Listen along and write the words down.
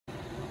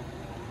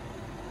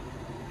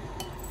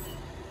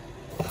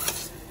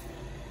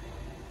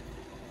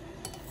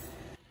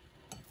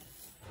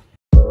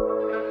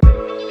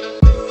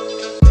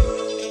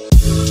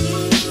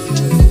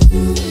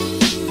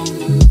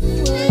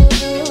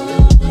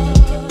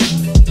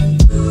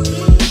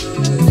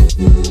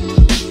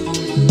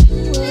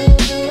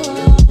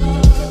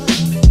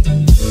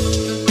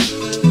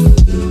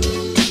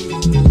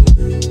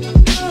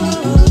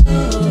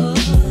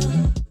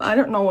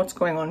what's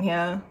going on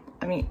here.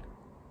 I mean,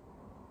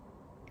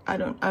 I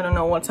don't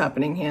know what's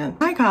happening here.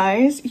 Hi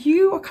guys,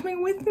 you are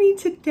coming with me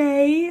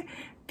today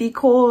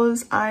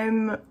because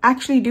I'm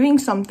actually doing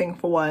something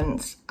for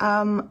once.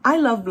 I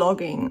love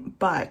vlogging,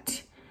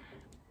 but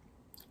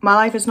my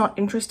life is not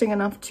interesting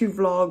enough to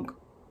vlog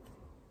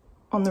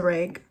on the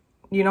reg.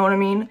 You know what I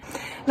mean?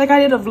 Like, I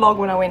did a vlog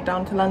when I went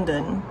down to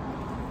London,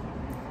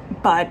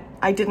 but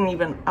I didn't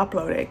even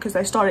upload it because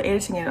I started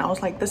editing it and I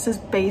was like, this is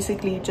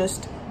basically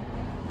just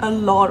a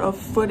lot of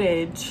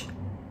footage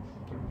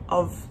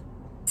of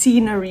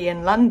scenery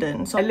in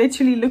London. So I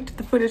literally looked at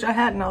the footage I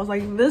had and I was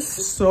like, this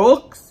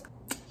sucks.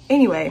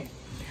 Anyway,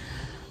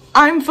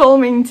 I'm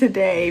filming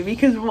today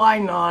because why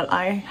not?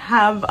 I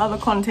have other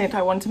content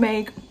I want to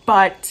make,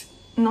 but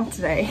not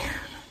today.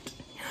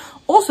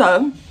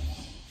 Also,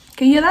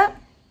 can you hear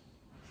that?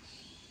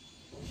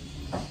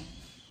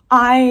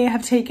 I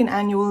have taken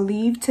annual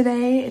leave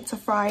today. It's a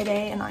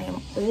Friday and I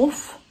am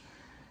off,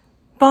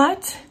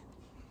 but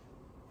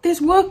there's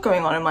work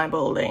going on in my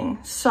building,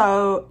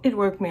 so it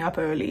woke me up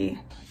early.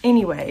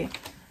 Anyway,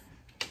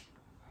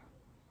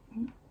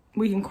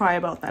 we can cry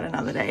about that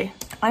another day.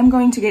 I'm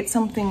going to get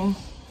something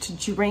to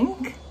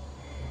drink,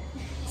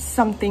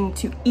 something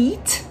to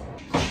eat.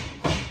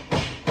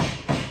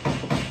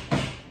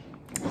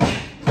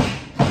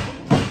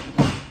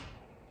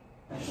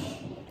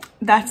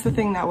 That's the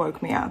thing that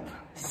woke me up.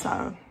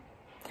 So,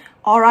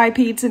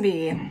 RIP to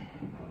me.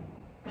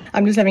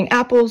 I'm just having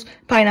apples,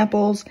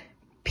 pineapples,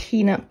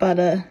 peanut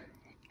butter,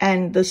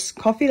 and this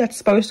coffee that's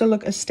supposed to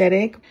look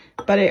aesthetic,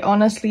 but it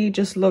honestly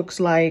just looks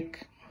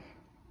like,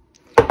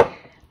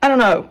 I don't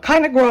know,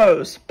 kind of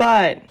gross,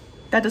 but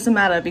that doesn't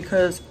matter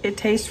because it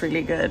tastes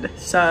really good.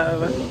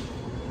 So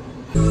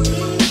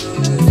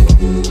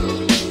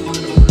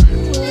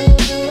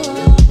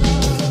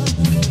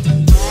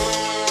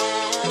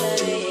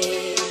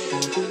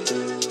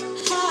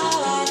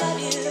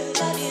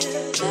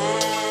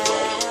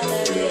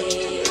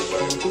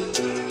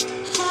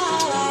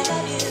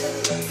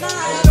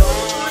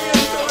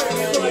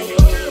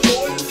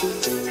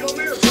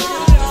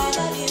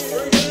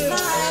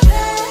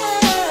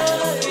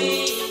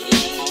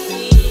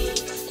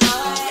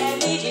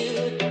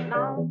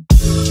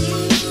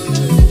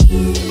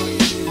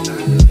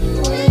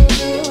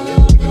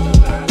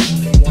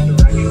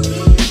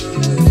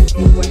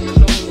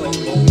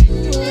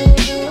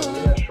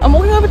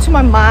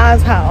my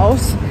ma's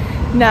house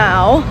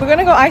now. We're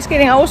gonna go ice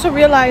skating. I also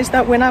realized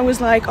that when I was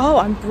like, oh,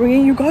 I'm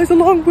bringing you guys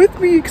along with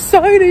me,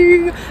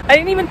 exciting, I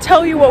didn't even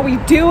tell you what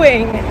we're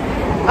doing.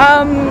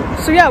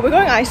 So yeah, we're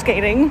going ice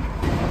skating.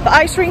 The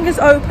ice rink is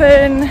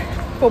open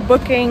for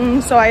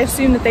booking, so I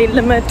assume that they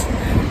limit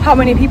how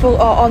many people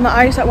are on the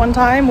ice at one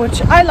time,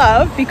 which I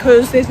love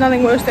because there's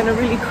nothing worse than a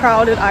really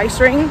crowded ice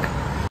rink.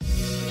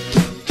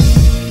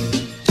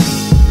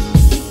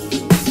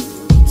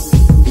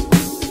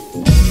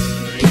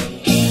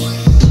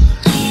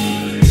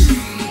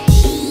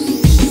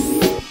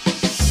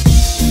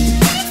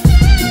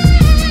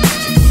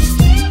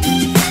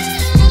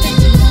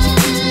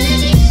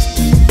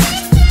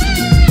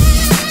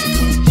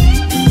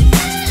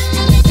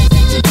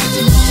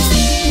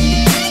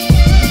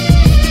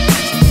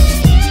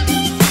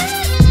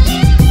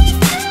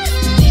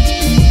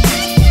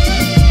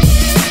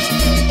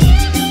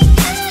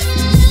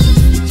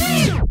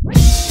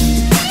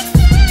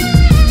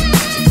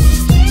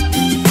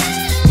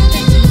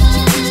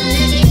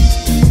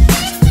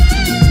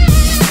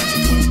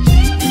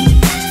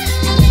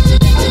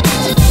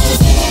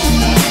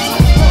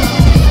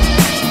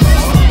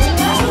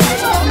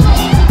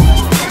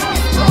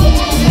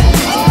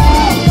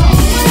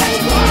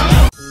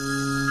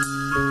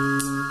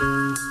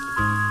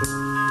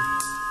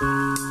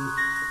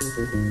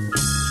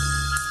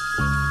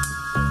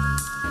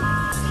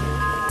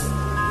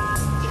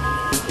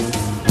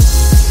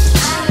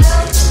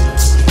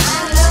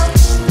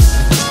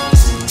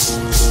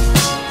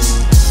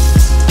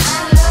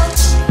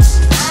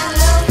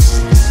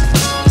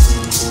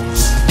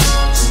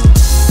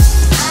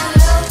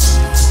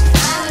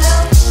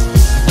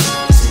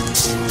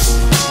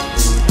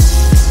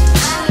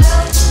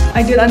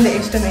 I did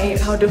underestimate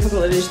how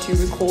difficult it is to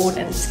record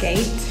and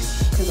skate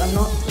because I'm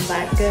not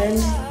that good.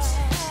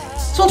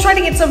 So I'll try to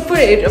get some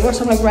footage. I've got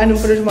some like random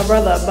footage of my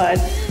brother, but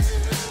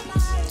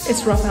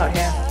it's rough out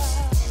here.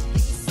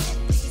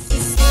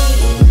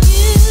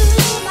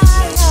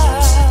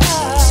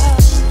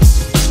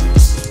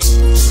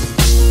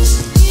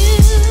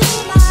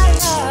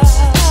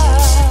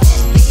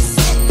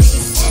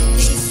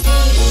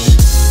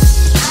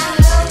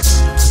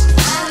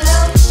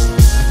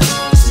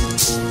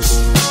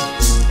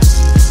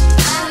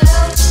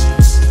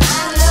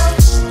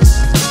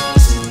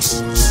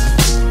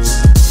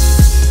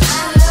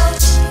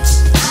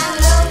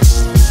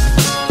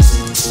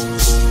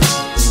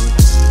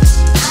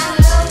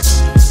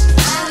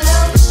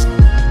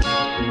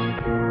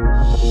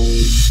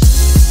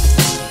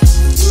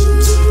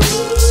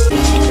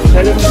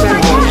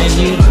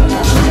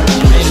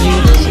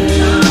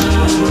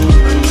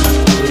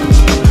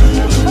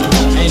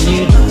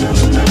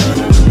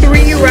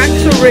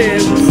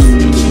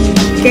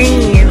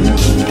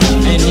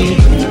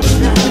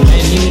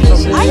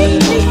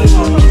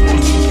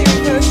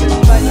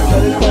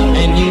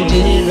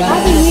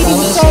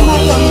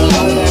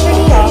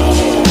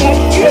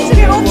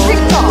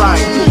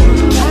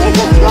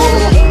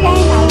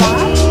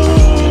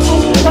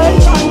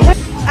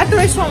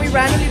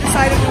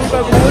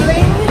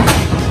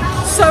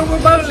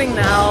 bowling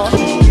now.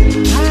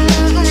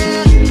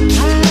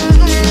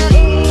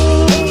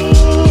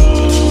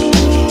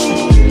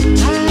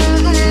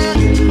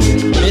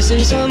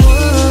 Missing someone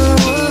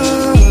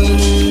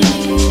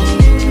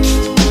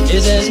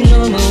is as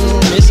normal.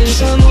 Missing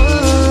someone.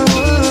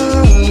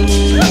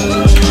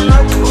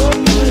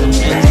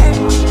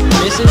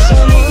 Missing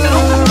someone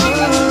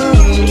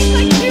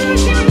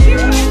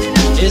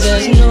is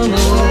as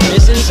normal.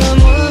 Missing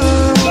someone.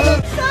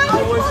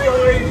 I was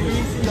going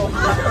easy on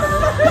that.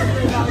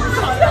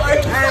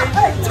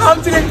 Time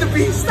to let the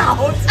beast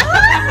out.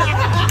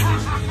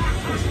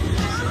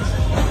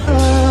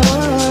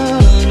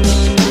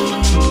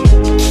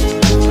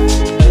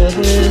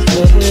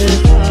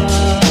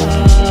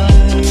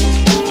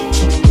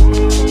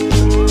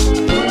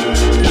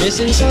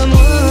 Missing someone.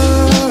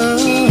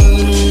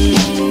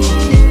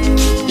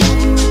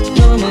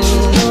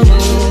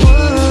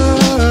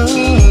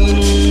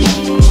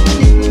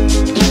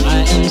 I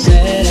am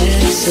sad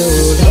and so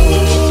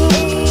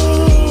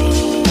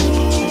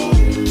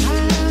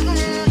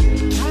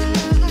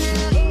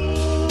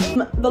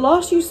The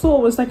last you saw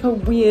was like a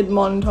weird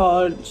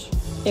montage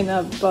in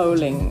a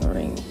bowling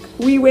rink.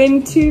 We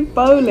went to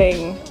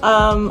bowling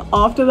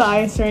after the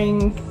ice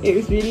rink. It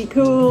was really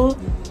cool,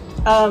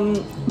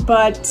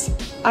 but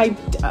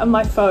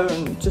my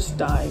phone just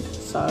died,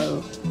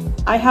 so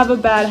I have a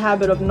bad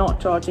habit of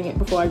not charging it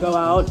before I go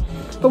out.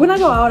 But when I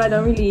go out, I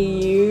don't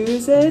really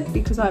use it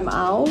because I'm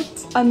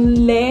out,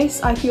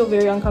 unless I feel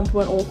very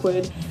uncomfortable and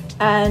awkward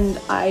and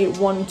I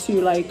want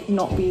to like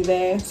not be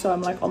there, so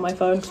I'm like on my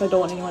phone because I don't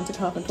want anyone to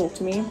come up and talk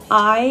to me.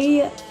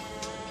 I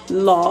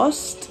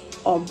lost,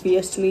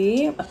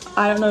 obviously.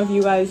 I don't know if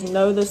you guys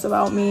know this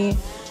about me.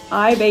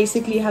 I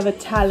basically have a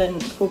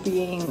talent for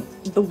being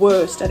the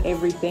worst at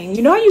everything.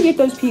 You know how you get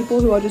those people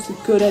who are just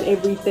good at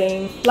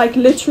everything? Like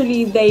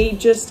literally they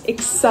just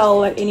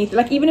excel at anything.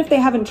 Like even if they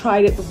haven't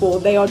tried it before,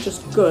 they are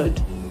just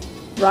good,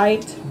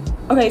 right?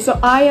 Okay, so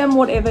I am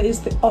whatever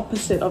is the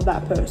opposite of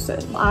that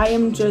person. I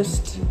am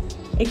just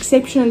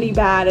exceptionally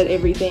bad at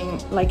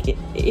everything. Like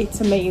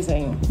it's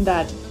amazing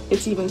that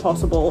it's even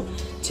possible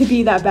to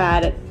be that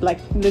bad at like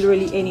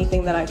literally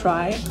anything that I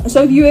try.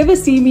 So if you ever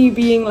see me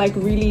being like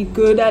really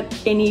good at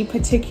any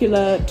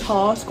particular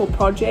task or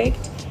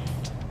project,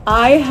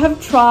 I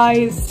have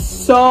tried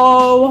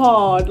so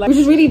hard, like, which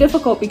is really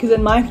difficult because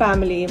in my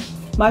family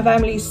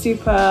is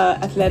super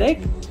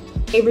athletic.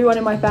 Everyone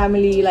in my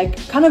family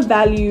like kind of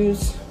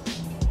values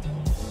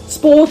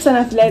sports and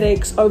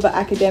athletics over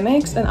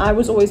academics, and I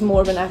was always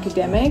more of an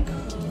academic.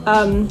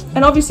 And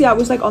obviously I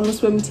was like on the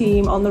swim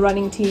team, on the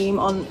running team,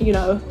 on, you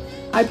know,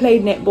 I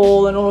played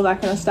netball and all of that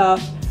kind of stuff,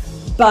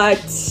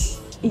 but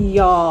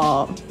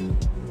yeah,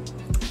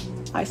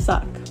 I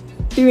suck.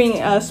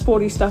 Doing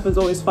sporty stuff is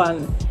always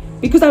fun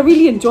because I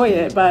really enjoy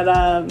it, but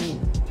I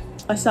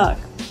suck.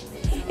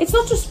 It's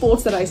not just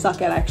sports that I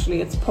suck at,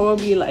 actually. It's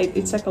probably like,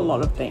 it's like a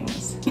lot of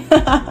things.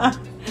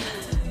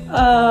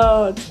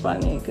 Oh, it's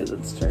funny because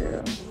it's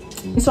true.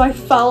 So I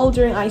fell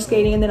during ice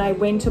skating and then I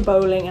went to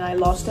bowling and I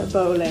lost at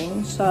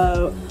bowling.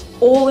 So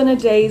all in a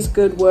day's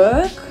good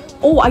work.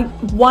 Oh,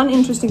 one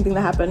interesting thing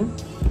that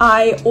happened.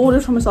 I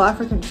ordered from a South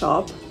African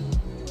shop.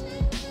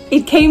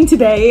 It came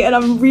today and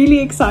I'm really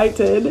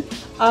excited.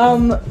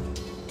 I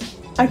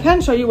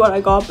can't show you what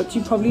I got, but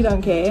you probably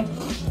don't care.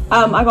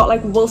 I got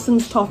like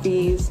Wilson's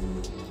toffees.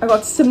 I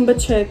got Simba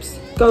chips,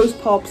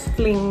 Ghost Pops,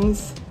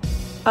 Flings.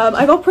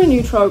 I got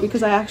Prenutro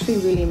because I actually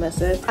really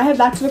miss it. I have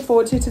that to look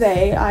forward to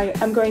today. I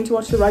am going to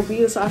watch the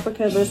rugby. South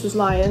Africa versus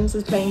Lions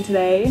is playing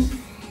today.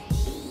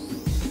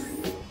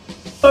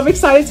 So I'm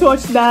excited to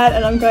watch that,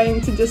 and I'm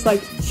going to just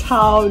like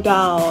chow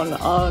down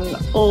on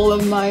all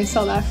of my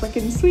South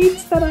African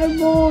sweets that I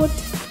bought.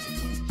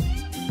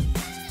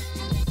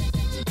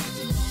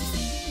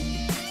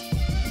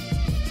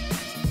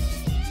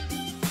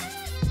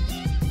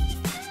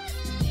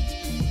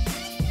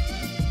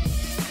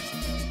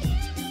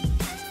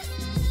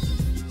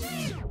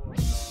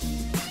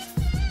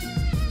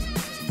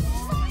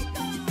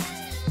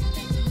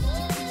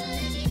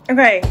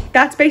 Okay,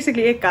 that's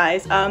basically it,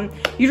 guys.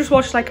 You just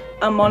watched like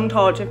a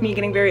montage of me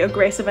getting very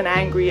aggressive and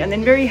angry and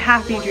then very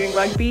happy during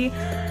rugby.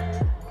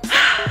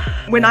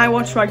 When I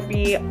watch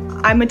rugby,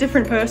 I'm a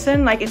different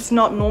person. Like, it's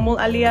not normal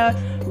Alia.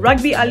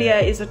 Rugby Alia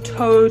is a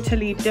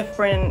totally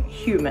different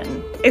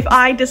human. If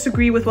I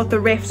disagree with what the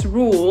refs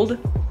ruled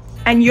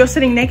and you're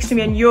sitting next to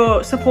me and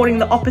you're supporting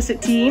the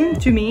opposite team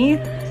to me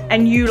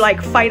and you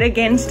like fight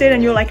against it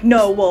and you're like,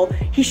 no, well,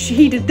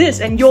 he did this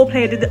and your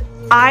player did that.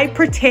 I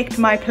protect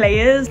my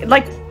players.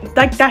 Like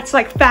that's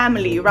like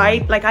family,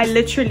 right? Like I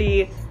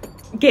literally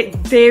get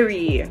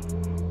very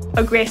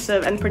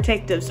aggressive and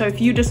protective. So if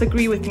you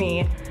disagree with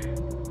me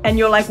and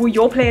you're like, well,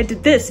 your player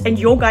did this and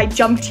your guy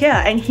jumped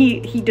here and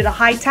he did a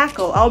high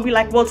tackle, I'll be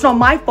like, well, it's not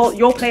my fault,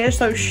 your player's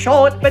so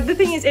short. But the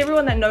thing is,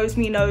 everyone that knows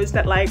me knows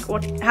that like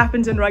what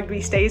happens in rugby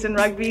stays in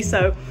rugby.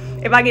 So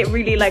if I get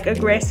really like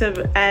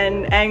aggressive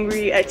and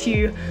angry at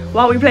you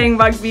while we're playing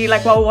rugby,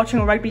 like while we're watching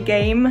a rugby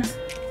game,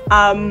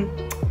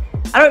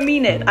 I don't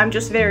mean it. I'm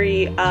just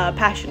very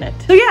passionate.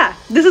 So yeah,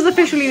 this is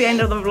officially the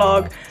end of the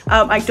vlog.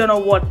 I don't know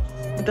what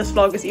this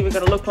vlog is even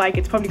gonna look like.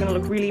 It's probably gonna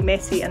look really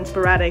messy and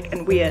sporadic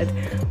and weird.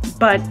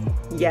 But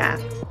yeah.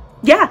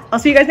 I'll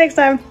see you guys next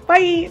time.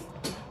 Bye!